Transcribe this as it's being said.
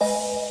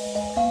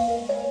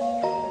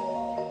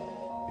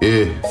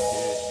Yeah.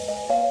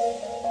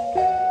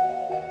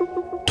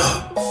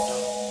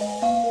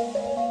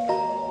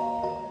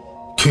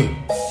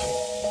 King.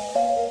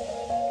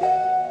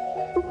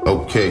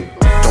 Okay.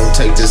 Don't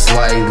take this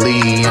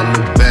lightly, I'm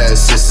the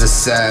best, it's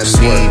inside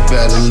me.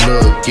 Better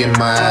look in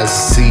my eyes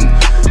and see.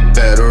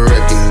 Better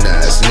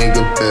recognize,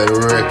 nigga, better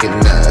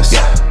recognize.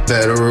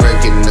 Better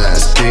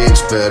recognize,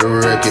 bitch, better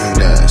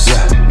recognize.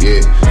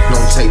 Yeah.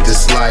 Don't take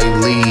this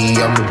lightly,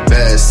 I'm the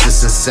best,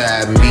 it's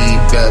inside me.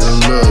 Better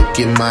look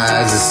in my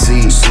eyes and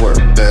see.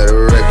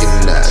 Better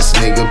recognize,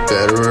 nigga,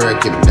 better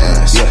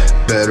recognize.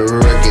 Better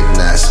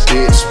recognize,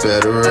 bitch,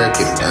 better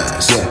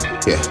recognize.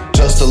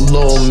 Just a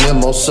little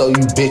memo so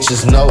you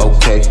bitches know.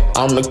 Okay.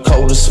 I'm the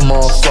coldest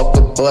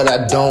motherfucker, but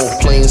I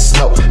don't play in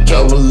snow.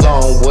 Came a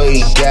long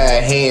way,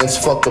 got hands,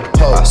 fuck a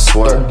pole. I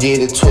swear. Don't get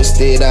it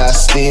twisted, I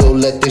still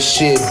let this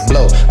shit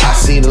blow. I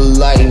see the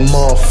light,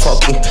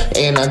 motherfucker,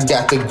 and I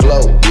got the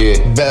glow.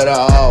 Better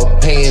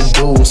off paying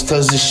dues,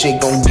 cause this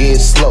shit gon' get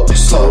slow.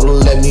 Told her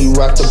let me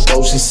rock the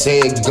boat, she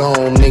said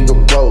gone, nigga,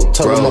 bro.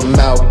 Told her my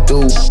mouth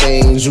do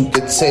things, you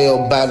could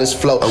tell by this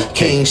flow.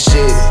 King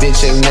shit,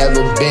 bitch, ain't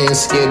never been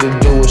scared to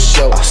do a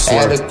show.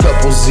 Had a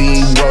couple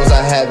zeros,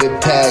 I have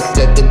it packed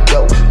at the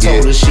door.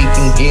 Told her she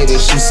can get it,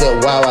 she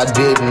said wow, I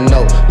didn't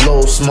know.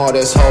 Little smart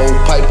ass hoe,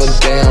 pipe her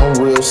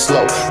down real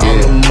slow.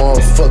 I'm the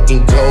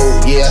motherfucking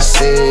gold, yeah, I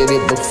said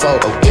it before.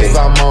 If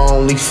I'm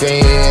only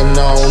fan,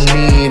 I don't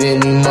need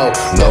any more.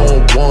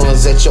 No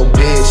ones at your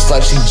bitch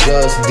like she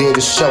just did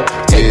a show.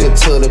 Take her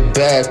to the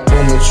back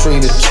room and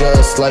treat her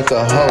just like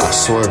a hoe. I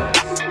swear.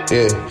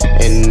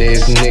 And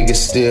if niggas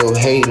still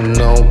hating,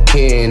 I don't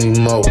care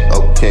anymore.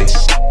 Okay.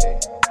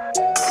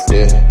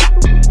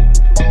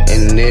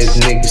 And if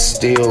niggas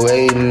still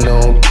hating,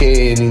 I don't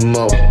care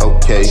anymore.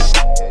 Okay.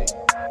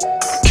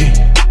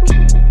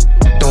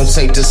 Don't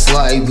take this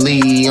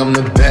lightly, I'm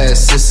the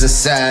best, it's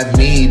inside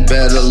me.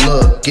 Better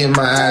look in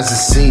my eyes and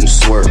see.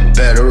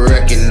 Better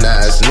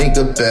recognize,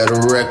 nigga, better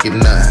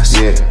recognize.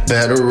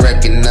 Better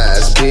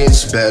recognize,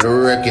 bitch,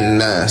 better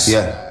recognize.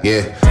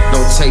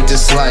 Don't take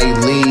this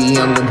lightly,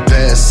 I'm the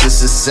best,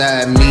 it's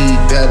inside me.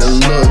 Better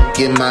look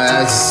in my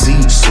eyes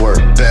and see.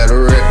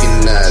 Better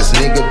recognize,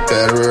 nigga,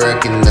 better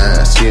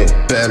recognize.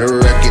 Better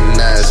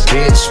recognize,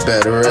 bitch,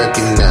 better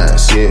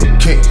recognize.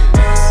 King.